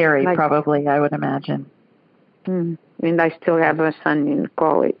 Scary, probably, I would imagine. And I still have a son in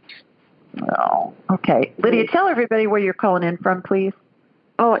college. Oh, okay. Lydia, tell everybody where you're calling in from, please.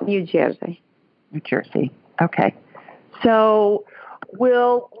 Oh, New Jersey. New Jersey. Okay. So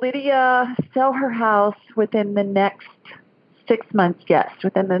will Lydia sell her house within the next 6 months? Yes.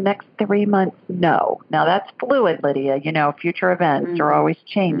 Within the next 3 months? No. Now, that's fluid, Lydia. Future events are always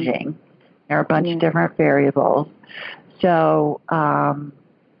changing. There are a bunch of different variables. So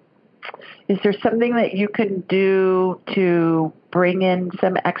is there something that you can do to bring in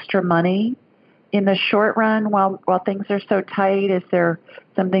some extra money in the short run while things are so tight? Is there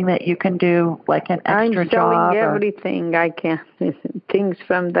something that you can do, like an extra job? I'm selling everything I can, things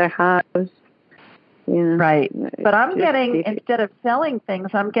from the house. Right. But I'm getting, instead of selling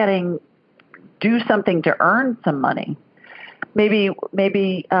things, I'm getting do something to earn some money. Maybe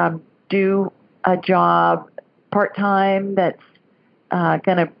do a job part-time that's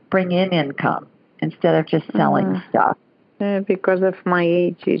going to bring in income instead of just selling stuff. Because of my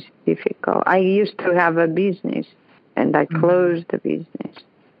age, it's difficult. I used to have a business, and I closed the business.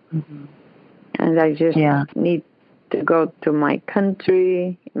 And I just need to go to my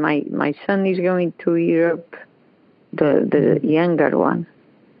country. My son is going to Europe, the younger one.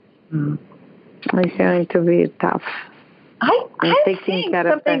 It's going to be tough. I'm taking care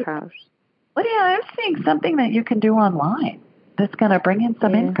of the house. Lydia, I'm seeing something that you can do online that's going to bring in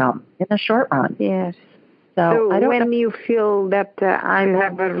some income in the short run. Yes. So I don't when you feel that I'll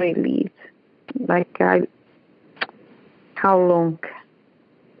have a relief, how long?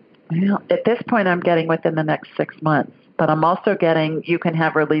 Well, at this point, I'm getting within the next 6 months, but I'm also getting you can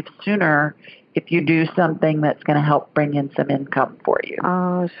have relief sooner if you do something that's going to help bring in some income for you.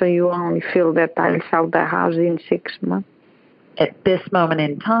 So you only feel that I'll sell the house in 6 months? At this moment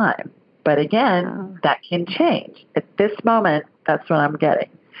in time. But again, that can change. At this moment, that's what I'm getting.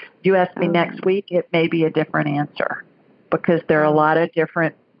 If you ask me next week, it may be a different answer because there are a lot of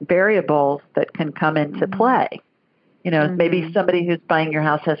different variables that can come into play. Maybe somebody who's buying your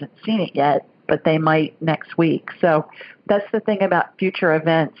house hasn't seen it yet, but they might next week. So that's the thing about future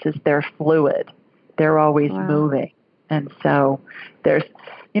events is they're fluid. They're always moving. And so there's,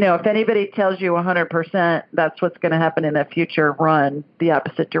 if anybody tells you 100% that's what's going to happen in a future run, the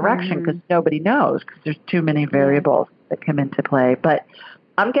opposite direction, because nobody knows because there's too many variables that come into play. But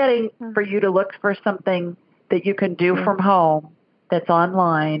I'm getting for you to look for something that you can do from home that's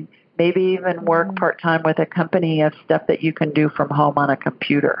online, maybe even work part-time with a company of stuff that you can do from home on a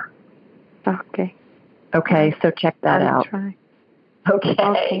computer. Okay. Okay, so check that out. Try.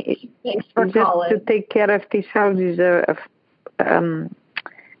 Okay. Thanks for calling. Just to take care of this house is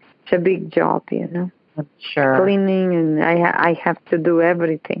it's a big job, I'm sure. Cleaning, and I have to do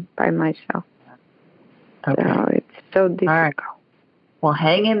everything by myself. Okay. So it's so difficult. All right. Well,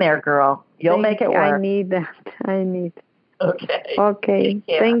 hang in there, girl. You'll make it work. I need that. Okay. Okay.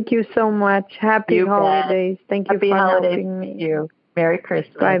 Thank you so much. Happy holidays. Thank you for helping me. You. Merry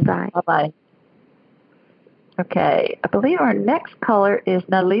Christmas. Bye-bye. Bye-bye. Okay. I believe our next caller is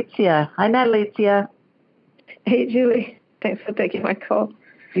Nalicia. Hi, Nalicia. Hey, Julie. Thanks for taking my call.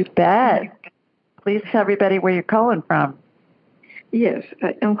 You bet. Please tell everybody where you're calling from. Yes.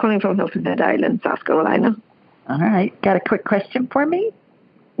 I'm calling from Hilton Head Island, South Carolina. All right. Got a quick question for me?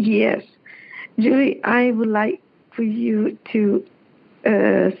 Yes. Julie, I would like for you to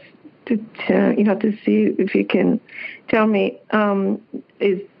see if you can tell me,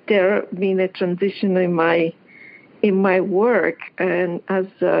 is there been a transition in my work? And as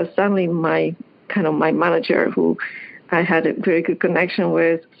suddenly my manager, who I had a very good connection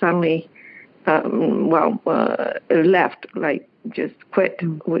with, suddenly left, just quit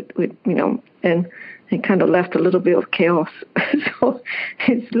with and it kind of left a little bit of chaos. So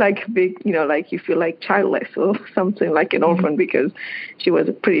it's like big, like you feel like childless or something, like an orphan, because she was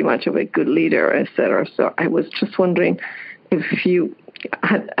pretty much of a good leader, etc. So I was just wondering if you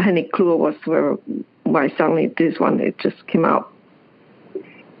had any clue why suddenly this one, it just came out.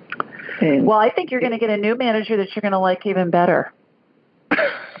 Well, I think you're going to get a new manager that you're going to like even better. That's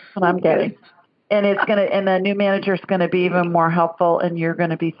what I'm getting. And and the new manager is going to be even more helpful, and you're going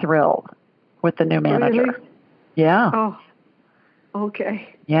to be thrilled with the new manager. Really? Yeah. Oh,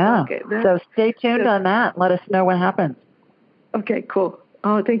 okay. Yeah. Okay, so stay tuned on that. Let us know what happens. Okay, cool.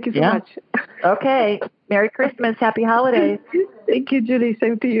 Oh, thank you so much. Okay. Merry Christmas. Happy holidays. Thank you, Julie.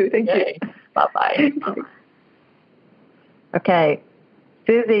 Same to you. Thank you. Bye-bye. Okay.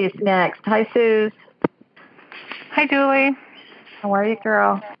 Susie's next. Hi, Suze. Hi, Julie. How are you,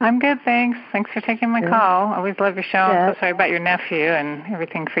 girl? I'm good, thanks. Thanks for taking my call. Always love your show. I'm so sorry about your nephew and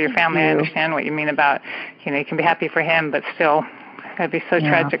everything for your family. I understand what you mean about, you can be happy for him, but still that'd be so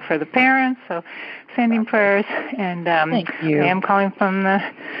tragic for the parents. So sending prayers. And Thank you. I am calling from the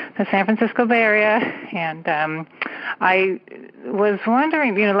San Francisco Bay Area. And I was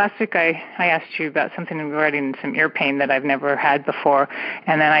wondering, last week I asked you about something regarding some ear pain that I've never had before.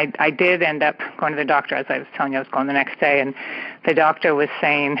 And then I did end up going to the doctor, as I was telling you I was going the next day. And the doctor was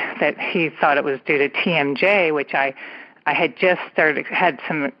saying that he thought it was due to TMJ, which I had just had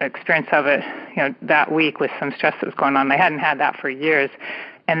some experience of it, that week with some stress that was going on. I hadn't had that for years.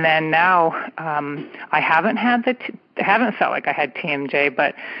 And then now I haven't felt like I had TMJ,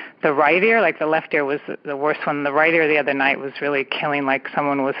 but the right ear, like the left ear, was the worst one. The right ear the other night was really killing, like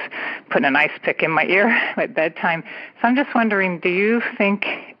someone was putting an ice pick in my ear at bedtime. So I'm just wondering, do you think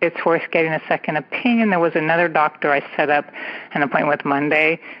it's worth getting a second opinion? There was another doctor I set up an appointment with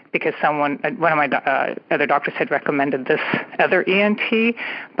Monday because one of my other doctors had recommended this other ENT,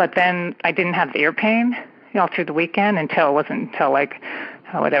 but then I didn't have the ear pain all through the weekend until Wednesday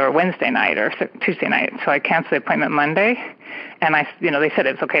night or Tuesday night. So I canceled the appointment Monday, and they said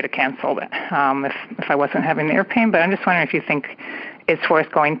it's okay to cancel it if I wasn't having the ear pain. But I'm just wondering if you think it's worth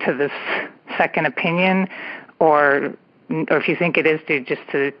going to this second opinion, or if you think it is due just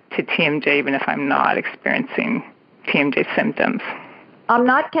to TMJ, even if I'm not experiencing TMJ symptoms. I'm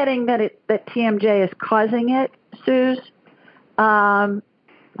not getting that TMJ is causing it, Suze.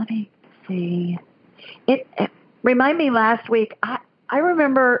 Let me see. It remind me last week. I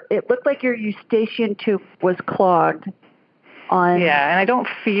remember it looked like your eustachian tube was clogged. Yeah, and I don't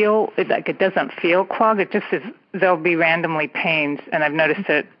feel like it doesn't feel clogged. It just is. There'll be randomly pains, and I've noticed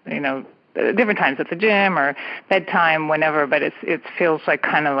it. Different times at the gym or bedtime, whenever. But it feels like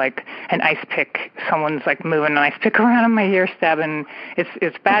kind of like an ice pick. Someone's like moving an ice pick around in my ear, stabbing.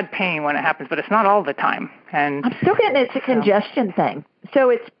 It's bad pain when it happens, but it's not all the time. And I'm still getting it's a congestion thing. So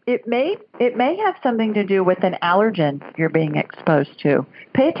it may have something to do with an allergen you're being exposed to.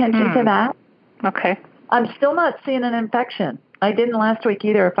 Pay attention to that. Okay. I'm still not seeing an infection. I didn't last week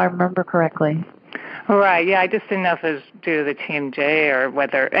either, if I remember correctly. Right. Yeah, I just didn't know if it was due to the TMJ or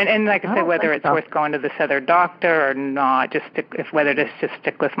whether, and like I said, whether it's worth going to this other doctor or not. Whether to just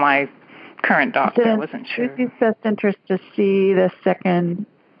stick with my current doctor. I wasn't sure. Susie's best interest to see the second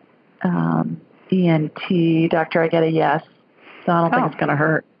ENT doctor. I get a yes. So I don't think it's going to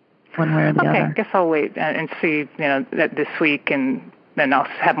hurt one way or the other. Okay, I guess I'll wait and see, that this week, and then I'll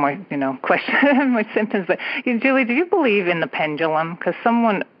have more, questions, more symptoms. But, Julie, do you believe in the pendulum? Because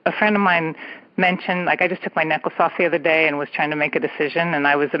a friend of mine mentioned, like I just took my necklace off the other day and was trying to make a decision, and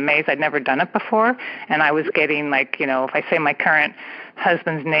I was amazed. I'd never done it before, and I was getting if I say my current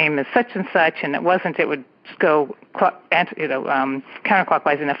husband's name is such and such, and it wasn't, it would go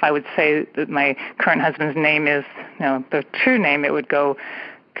counterclockwise, and if I would say that my current husband's name is the true name, it would go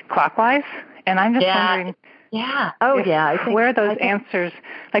clockwise. And I'm just wondering, I think where are those answers?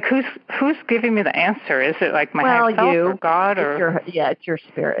 Like who's giving me the answer? Is it like my higher self or God or? It's your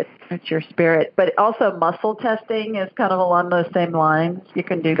spirit. It's your spirit. But also muscle testing is kind of along those same lines. You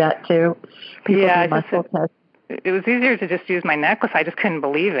can do that too. People do muscle testing. It was easier to just use my necklace. I just couldn't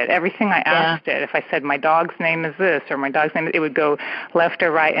believe it. Everything I asked it, if I said my dog's name is this or my dog's name, it would go left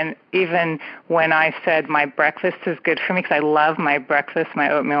or right. And even when I said my breakfast is good for me, because I love my breakfast, my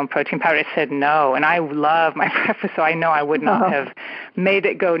oatmeal and protein powder, it said no. And I love my breakfast, so I know I would not have made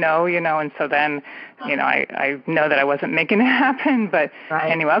it go no, And so then, I know that I wasn't making it happen. But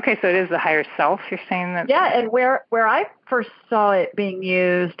anyway, okay, so it is the higher self, you're saying that? Yeah, and where I first saw it being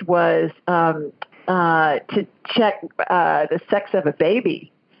used was to check the sex of a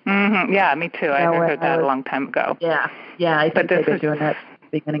baby. Mm-hmm. Yeah, me too. I heard that a long time ago. Yeah. I think they've been doing that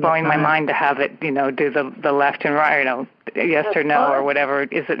beginning. Blowing my mind to have it, do the left and right, yes or no or whatever.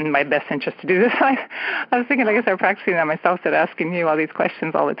 Is it in my best interest to do this? I was thinking, I guess I'm practicing that myself, instead of asking you all these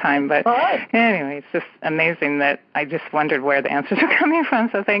questions all the time. But anyway, it's just amazing that I just wondered where the answers are coming from.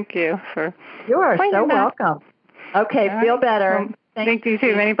 So thank you for. You are so welcome. Okay, feel better. Thank you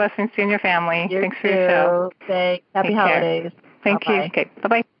too. Many blessings to you and your family. Thanks for your show. Thanks. Happy holidays. Thank you. Okay.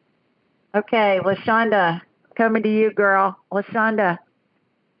 Bye-bye. Okay, LaShonda, coming to you, girl. LaShonda.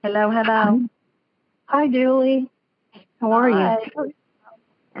 Hello. Hi, Julie. How are you?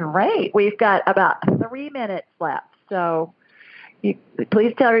 great. We've got about 3 minutes left. So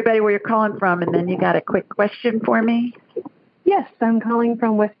please tell everybody where you're calling from, and then you got a quick question for me. Yes, I'm calling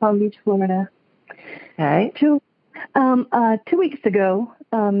from West Palm Beach, Florida. Okay. 2 weeks ago,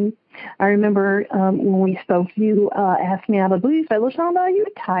 I remember when we spoke, you asked me out of the blue, said, LaShonda, are you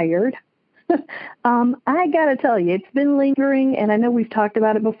tired? I got to tell you, it's been lingering, and I know we've talked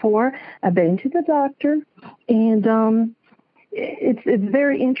about it before. I've been to the doctor, and it's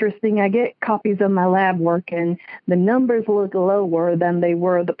very interesting. I get copies of my lab work, and the numbers look lower than they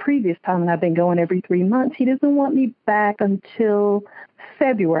were the previous time, and I've been going every 3 months. He doesn't want me back until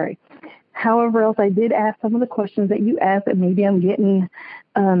February. However, else I did ask some of the questions that you asked, and maybe I'm getting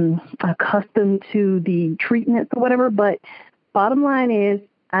accustomed to the treatments or whatever. But bottom line is,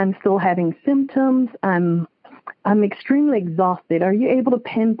 I'm still having symptoms. I'm extremely exhausted. Are you able to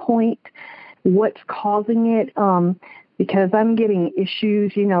pinpoint what's causing it? Because I'm getting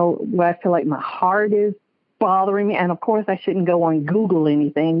issues, where I feel like my heart is bothering me. And of course, I shouldn't go on Google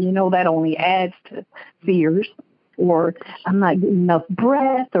anything. That only adds to fears. Or I'm not getting enough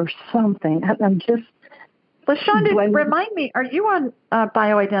breath or something. I'm just... LaShonda, remind me, are you on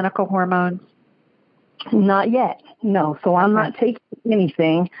bioidentical hormones? Not yet, no. So I'm not taking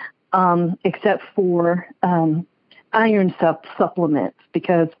anything except for iron supplements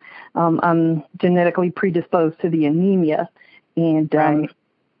because I'm genetically predisposed to the anemia. And I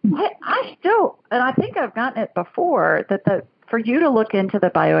still, and I think I've gotten it before, that for you to look into the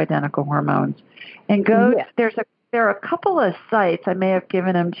bioidentical hormones and go, there are a couple of sites, I may have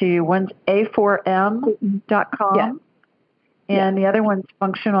given them to you. One's a4m.com and the other one's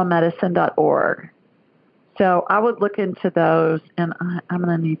functionalmedicine.org. So I would look into those, and I'm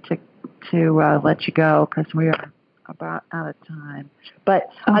going to need to let you go because we are about out of time. But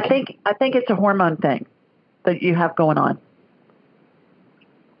I think it's a hormone thing that you have going on.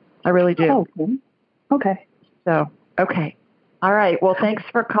 I really do. Oh, okay. So, okay. All right. Well, thanks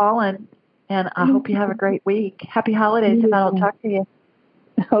for calling. And I hope you have a great week. Happy holidays, and I'll talk to you.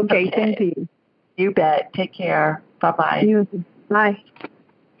 Okay, thank you. You bet. Take care. Bye-bye. Bye.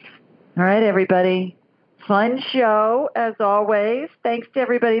 All right, everybody. Fun show, as always. Thanks to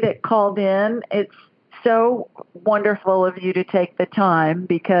everybody that called in. It's so wonderful of you to take the time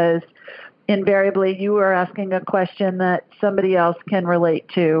because invariably you are asking a question that somebody else can relate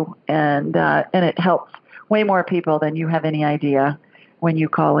to, and it helps way more people than you have any idea when you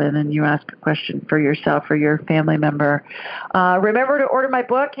call in and you ask a question for yourself or your family member. Remember to order my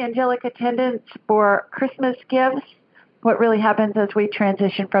book, Angelic Attendants, for Christmas gifts, what really happens as we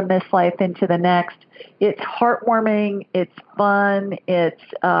transition from this life into the next. It's heartwarming, it's fun, it's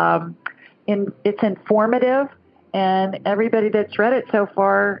informative, and everybody that's read it so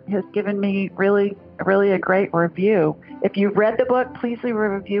far has given me really a great review. If you've read the book, please leave a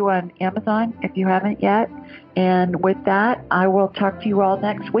review on Amazon if you haven't yet. And with that, I will talk to you all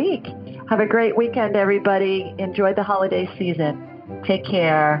next week. Have a great weekend, everybody. Enjoy the holiday season. Take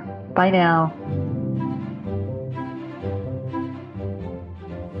care. Bye now.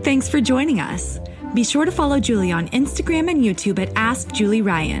 Thanks for joining us. Be sure to follow Julie on Instagram and YouTube at Ask Julie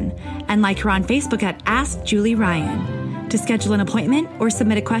Ryan, and like her on Facebook at Ask Julie Ryan. To schedule an appointment or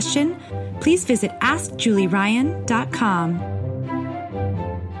submit a question, please visit AskJulieRyan.com.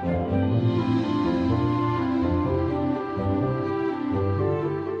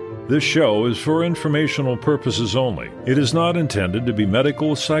 This show is for informational purposes only. It is not intended to be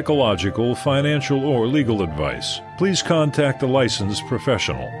medical, psychological, financial, or legal advice. Please contact a licensed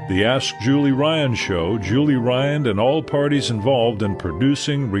professional. The Ask Julie Ryan Show, Julie Ryan and all parties involved in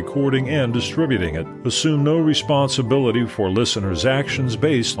producing, recording, and distributing it assume no responsibility for listeners' actions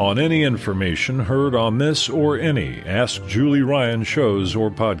based on any information heard on this or any Ask Julie Ryan shows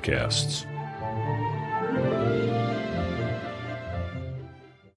or podcasts.